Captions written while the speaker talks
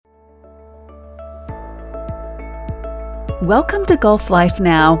Welcome to Gulf Life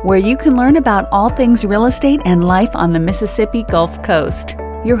Now, where you can learn about all things real estate and life on the Mississippi Gulf Coast.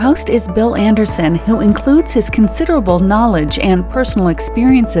 Your host is Bill Anderson, who includes his considerable knowledge and personal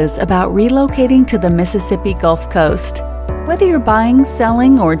experiences about relocating to the Mississippi Gulf Coast. Whether you're buying,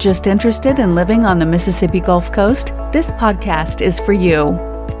 selling, or just interested in living on the Mississippi Gulf Coast, this podcast is for you.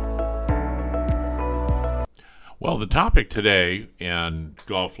 Well, the topic today in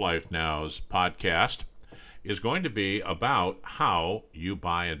Gulf Life Now's podcast is going to be about how you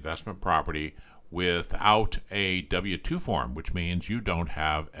buy investment property without a W-2 form, which means you don't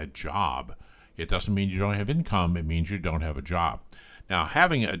have a job. It doesn't mean you don't have income, it means you don't have a job. Now,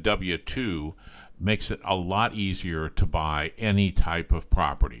 having a W-2 makes it a lot easier to buy any type of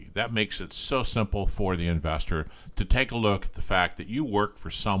property. That makes it so simple for the investor to take a look at the fact that you work for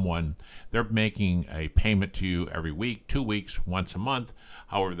someone. They're making a payment to you every week, 2 weeks, once a month,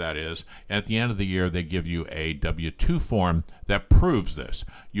 however that is. And at the end of the year, they give you a W-2 form that proves this.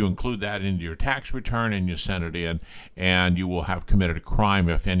 You include that into your tax return and you send it in, and you will have committed a crime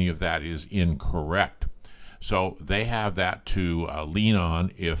if any of that is incorrect. So they have that to lean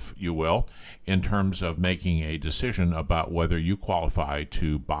on, if you will, in terms of making a decision about whether you qualify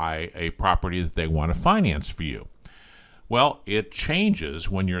to buy a property that they want to finance for you. Well, it changes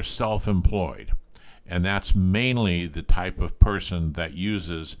when you're self-employed, and that's mainly the type of person that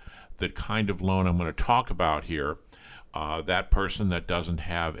uses the kind of loan I'm going to talk about here. That person that doesn't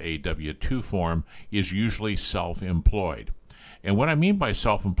have a W-2 form is usually self-employed. And what I mean by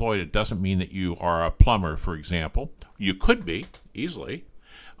self-employed, it doesn't mean that you are a plumber, for example. You could be, easily,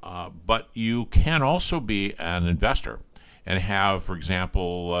 but you can also be an investor and have, for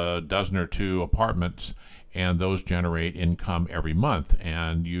example, a dozen or two apartments, and those generate income every month,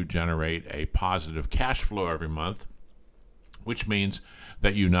 and you generate a positive cash flow every month, which means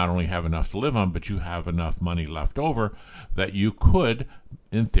that you not only have enough to live on, but you have enough money left over that you could,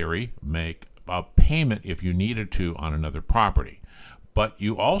 in theory, make a payment if you needed to on another property. But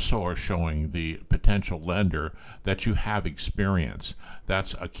you also are showing the potential lender that you have experience.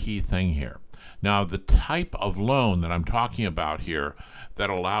 That's a key thing here. Now, the type of loan that I'm talking about here that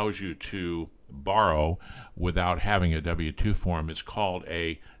allows you to borrow without having a W-2 form is called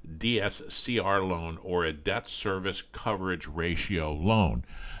a DSCR loan, or a debt service coverage ratio loan.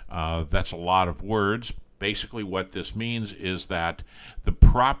 That's a lot of words. Basically, what this means is that the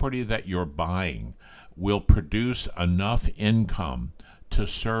property that you're buying will produce enough income to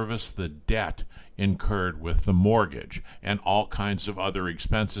service the debt incurred with the mortgage and all kinds of other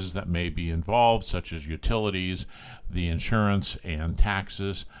expenses that may be involved, such as utilities, the insurance and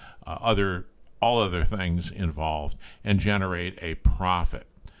taxes, all other things involved, and generate a profit.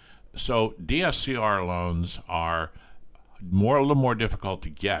 So DSCR loans are a little more difficult to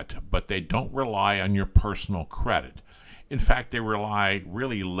get, but they don't rely on your personal credit. In fact, they rely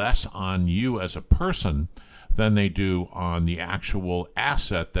really less on you as a person than they do on the actual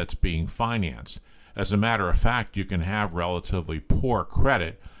asset that's being financed. As a matter of fact, you can have relatively poor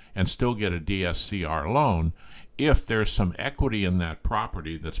credit and still get a DSCR loan if there's some equity in that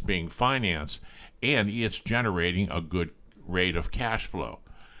property that's being financed and it's generating a good rate of cash flow.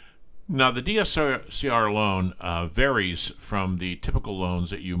 Now, the DSCR loan varies from the typical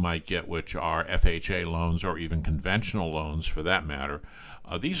loans that you might get, which are FHA loans or even conventional loans for that matter.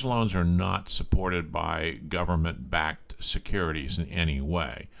 These loans are not supported by government-backed securities in any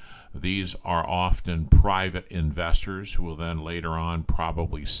way. These are often private investors who will then later on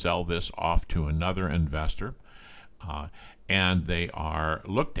probably sell this off to another investor. And they are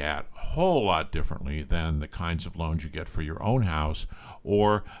looked at a whole lot differently than the kinds of loans you get for your own house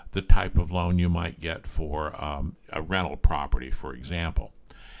or the type of loan you might get for a rental property, for example.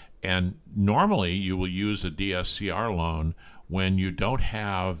 And normally you will use a DSCR loan when you don't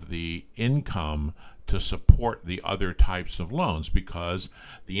have the income to support the other types of loans, because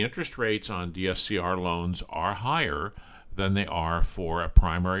the interest rates on DSCR loans are higher than they are for a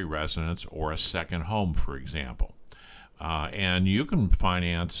primary residence or a second home, for example. And you can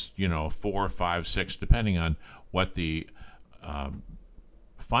finance, 4, 5, 6, depending on what the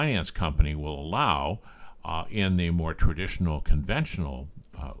finance company will allow in the more traditional, conventional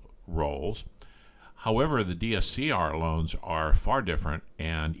roles. However, the DSCR loans are far different,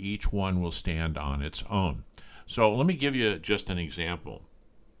 and each one will stand on its own. So let me give you just an example.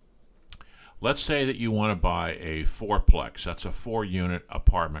 Let's say that you want to buy a fourplex. That's a 4-unit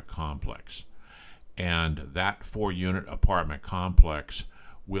apartment complex. And that 4-unit apartment complex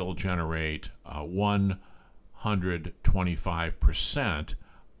will generate 125%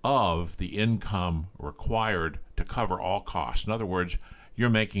 of the income required to cover all costs. In other words, you're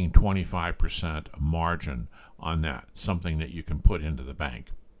making 25% margin on that, something that you can put into the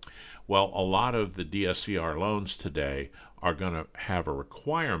bank. Well, a lot of the DSCR loans today are going to have a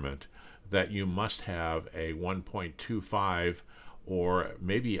requirement that you must have a 1.25 or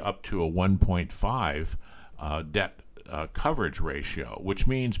maybe up to a 1.5 debt coverage ratio, which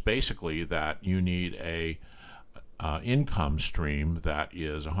means basically that you need a income stream that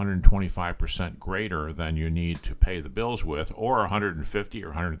is 125% greater than you need to pay the bills with, or 150 or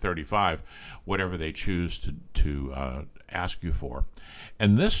 135, whatever they choose to ask you for.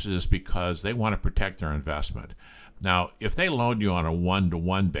 And this is because they want to protect their investment. Now, if they loan you on a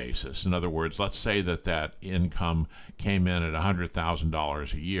one-to-one basis, in other words, let's say that income came in at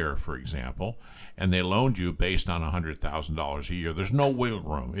 $100,000 a year, for example, and they loaned you based on $100,000 a year, there's no wiggle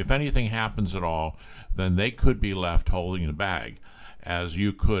room. If anything happens at all, then they could be left holding the bag, as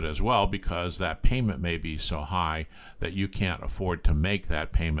you could as well, because that payment may be so high that you can't afford to make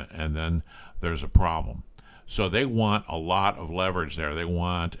that payment, and then there's a problem. So they want a lot of leverage there. They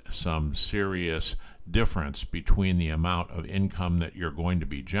want some serious difference between the amount of income that you're going to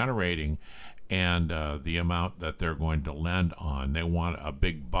be generating and the amount that they're going to lend on. They want a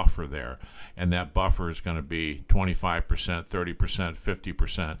big buffer there, and that buffer is going to be 25%, 30%,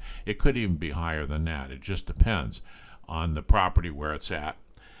 50%. It could even be higher than that. It just depends on the property where it's at.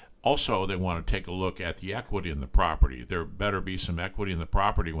 Also, they want to take a look at the equity in the property. There better be some equity in the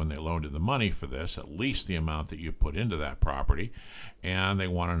property when they loaned you the money for this, at least the amount that you put into that property. And they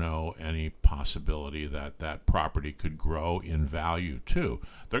want to know any possibility that that property could grow in value too.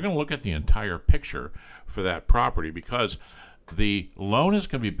 They're going to look at the entire picture for that property because the loan is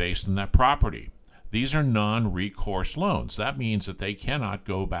going to be based on that property. These are non-recourse loans. That means that they cannot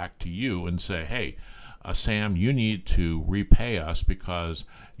go back to you and say, hey, Sam, you need to repay us because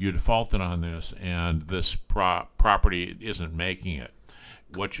you defaulted on this and this property isn't making it.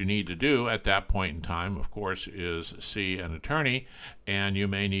 What you need to do at that point in time, of course, is see an attorney, and you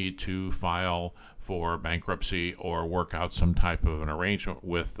may need to file for bankruptcy or work out some type of an arrangement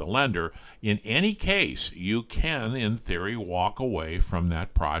with the lender. In any case, you can, in theory, walk away from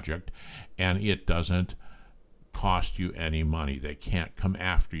that project, and it doesn't cost you any money. They can't come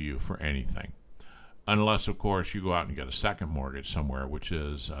after you for anything. Unless, of course, you go out and get a second mortgage somewhere, which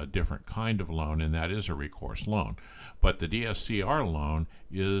is a different kind of loan, and that is a recourse loan. But the DSCR loan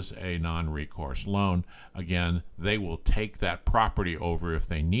is a non-recourse loan. Again, they will take that property over if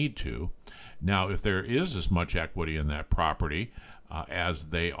they need to. Now, if there is as much equity in that property as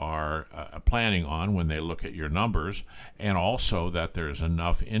they are planning on when they look at your numbers, and also that there's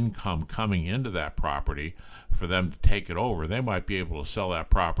enough income coming into that property for them to take it over, they might be able to sell that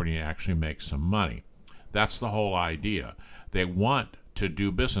property and actually make some money. That's the whole idea. They want to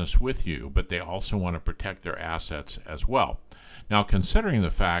do business with you, but they also want to protect their assets as well. Now, considering the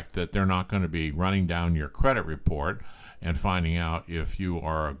fact that they're not going to be running down your credit report and finding out if you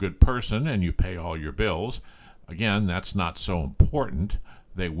are a good person and you pay all your bills, again, that's not so important.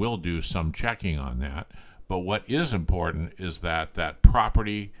 They will do some checking on that. But what is important is that that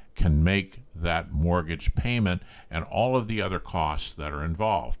property can make that mortgage payment and all of the other costs that are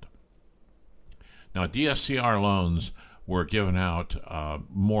involved. Now, DSCR loans were given out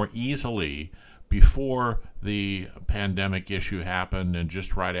more easily before the pandemic issue happened, and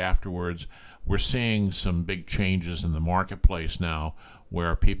just right afterwards. We're seeing some big changes in the marketplace now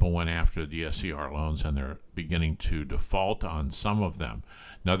where people went after DSCR loans and they're beginning to default on some of them.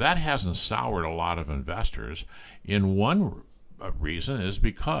 Now, that hasn't soured a lot of investors. In one reason is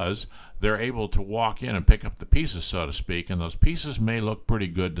because they're able to walk in and pick up the pieces, so to speak, and those pieces may look pretty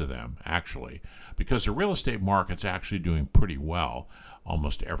good to them, actually, because the real estate market's actually doing pretty well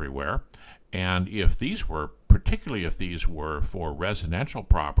almost everywhere. And particularly if these were for residential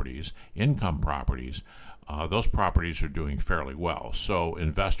properties, income properties, those properties are doing fairly well. So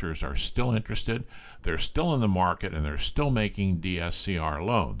investors are still interested, they're still in the market, and they're still making DSCR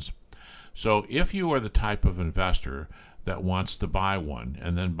loans. So if you are the type of investor that wants to buy one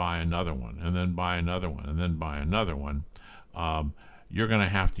and then buy another one and then buy another one and then buy another one, you're going to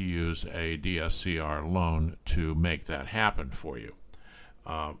have to use a DSCR loan to make that happen for you.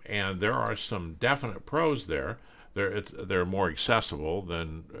 And there are some definite pros there. They're more accessible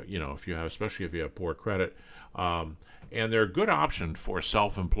than, especially if you have poor credit. And they're a good option for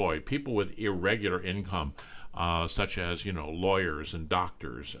self-employed people with irregular income, such as, lawyers and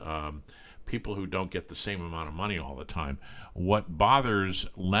doctors, people who don't get the same amount of money all the time. What bothers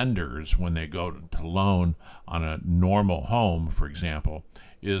lenders when they go to loan on a normal home, for example,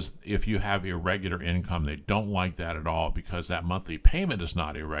 is if you have irregular income. They don't like that at all because that monthly payment is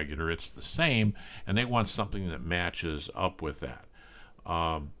not irregular. It's the same, and they want something that matches up with that.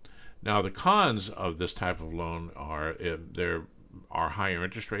 Now, the cons of this type of loan are there are higher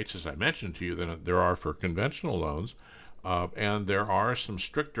interest rates, as I mentioned to you, than there are for conventional loans. And there are some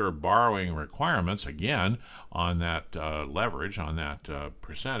stricter borrowing requirements, again, on that leverage, on that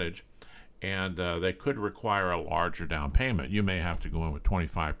percentage. And they could require a larger down payment. You may have to go in with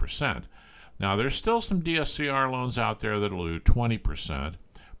 25%. Now, there's still some DSCR loans out there that will do 20%,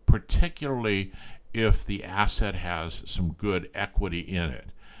 particularly if the asset has some good equity in it.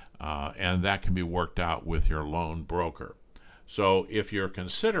 And that can be worked out with your loan broker. So if you're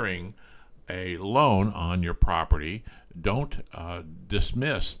considering a loan on your property, don't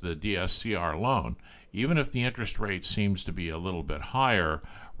dismiss the DSCR loan. Even if the interest rate seems to be a little bit higher,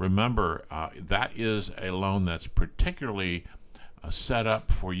 remember that is a loan that's particularly set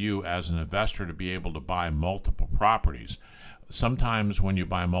up for you as an investor to be able to buy multiple properties. Sometimes when you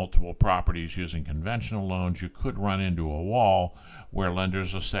buy multiple properties using conventional loans, you could run into a wall where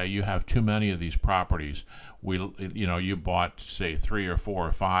lenders will say, you have too many of these properties. You bought, say, 3 or 4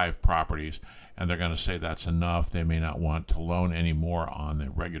 or 5 properties, and they're going to say that's enough. They may not want to loan any more on the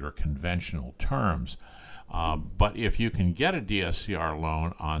regular conventional terms. But if you can get a DSCR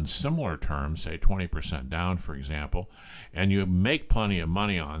loan on similar terms, say 20% down, for example, and you make plenty of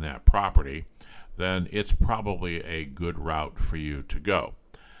money on that property, then it's probably a good route for you to go.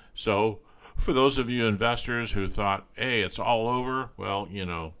 So for those of you investors who thought, hey, it's all over, well,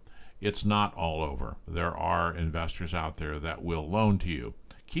 it's not all over. There are investors out there that will loan to you.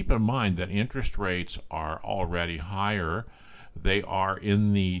 Keep in mind that interest rates are already higher. They are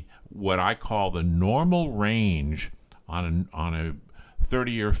in the what I call the normal range on a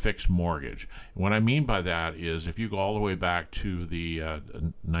 30-year fixed mortgage. And what I mean by that is if you go all the way back to the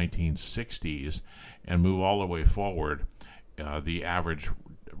 1960s and move all the way forward, the average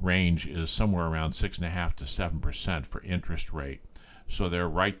range is somewhere around 6.5% to 7% for interest rate. So they're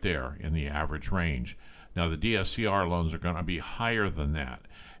right there in the average range. Now the DSCR loans are going to be higher than that,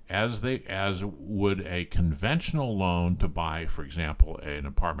 as would a conventional loan to buy, for example, an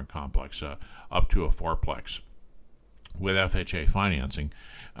apartment complex up to a fourplex with FHA financing,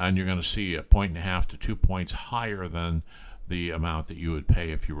 and you're going to see 1.5 to 2 points higher than the amount that you would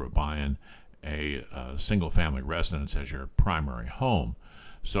pay if you were buying a single-family residence as your primary home.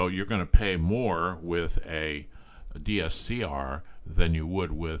 So you're going to pay more with a DSCR than you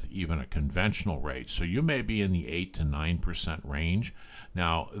would with even a conventional rate. So you may be in the 8 to 9% range.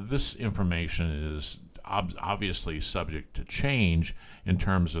 Now, this information is obviously subject to change in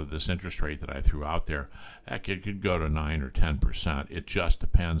terms of this interest rate that I threw out there. Heck, it could go to 9 or 10%. It just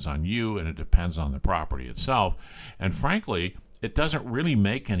depends on you, and it depends on the property itself. And frankly, it doesn't really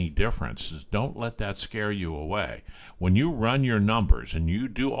make any difference. Don't let that scare you away. When you run your numbers and you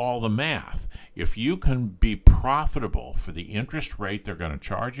do all the math, if you can be profitable for the interest rate they're going to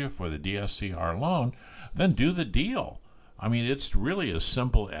charge you for the DSCR loan, then do the deal. I mean, it's really as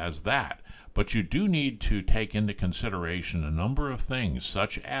simple as that. But you do need to take into consideration a number of things,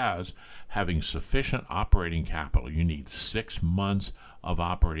 such as having sufficient operating capital. You need 6 months of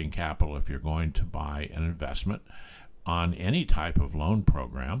operating capital if you're going to buy an investment on any type of loan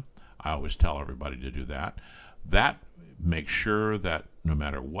program. I always tell everybody to do that. That makes sure that no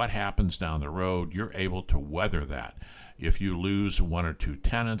matter what happens down the road, you're able to weather that. If you lose 1 or 2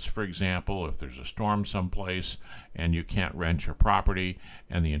 tenants, for example, if there's a storm someplace and you can't rent your property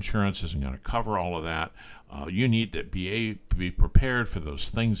and the insurance isn't going to cover all of that, you need to be prepared for those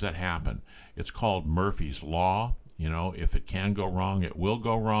things that happen. It's called Murphy's Law. If it can go wrong, it will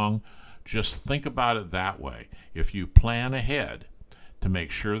go wrong. Just think about it that way. If you plan ahead to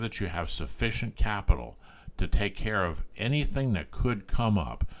make sure that you have sufficient capital to take care of anything that could come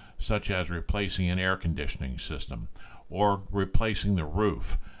up, such as replacing an air conditioning system, or replacing the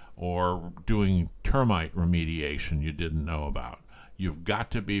roof, or doing termite remediation you didn't know about. You've got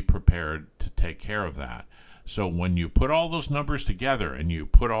to be prepared to take care of that. So when you put all those numbers together and you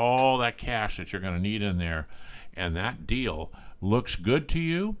put all that cash that you're going to need in there, and that deal looks good to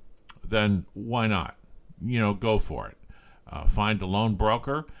you, then why not? Go for it. Find a loan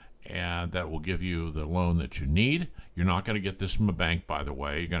broker and that will give you the loan that you need. You're not going to get this from a bank, by the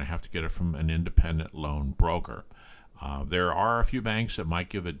way. You're going to have to get it from an independent loan broker. There are a few banks that might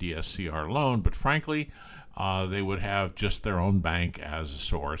give a DSCR loan, but frankly, they would have just their own bank as a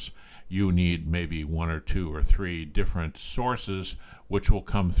source. You need maybe 1 or 2 or 3 different sources, which will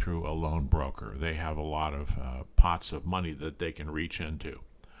come through a loan broker. They have a lot of pots of money that they can reach into.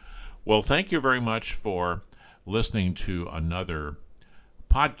 Well, thank you very much for listening to another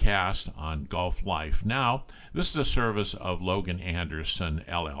podcast on Gulf Life Now. This is a service of Logan Anderson,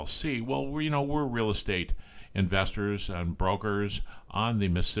 LLC. Well, we're real estate investors and brokers on the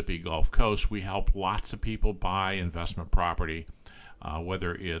Mississippi Gulf Coast. We help lots of people buy investment property,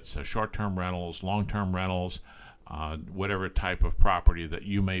 whether it's short-term rentals, long-term rentals, whatever type of property that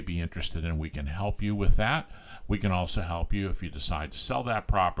you may be interested in. We can help you with that. We can also help you if you decide to sell that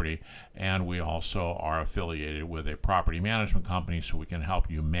property, and we also are affiliated with a property management company, so we can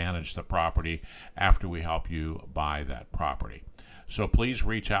help you manage the property after we help you buy that property. So please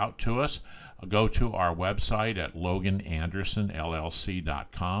reach out to us. Go to our website at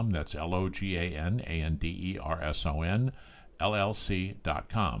LoganAndersonLLC.com. That's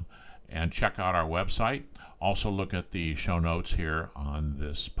LoganAndersonLLC.com. And check out our website. Also look at the show notes here on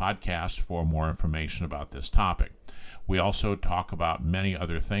this podcast for more information about this topic. We also talk about many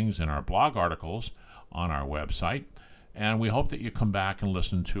other things in our blog articles on our website, and we hope that you come back and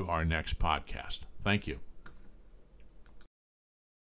listen to our next podcast. Thank you.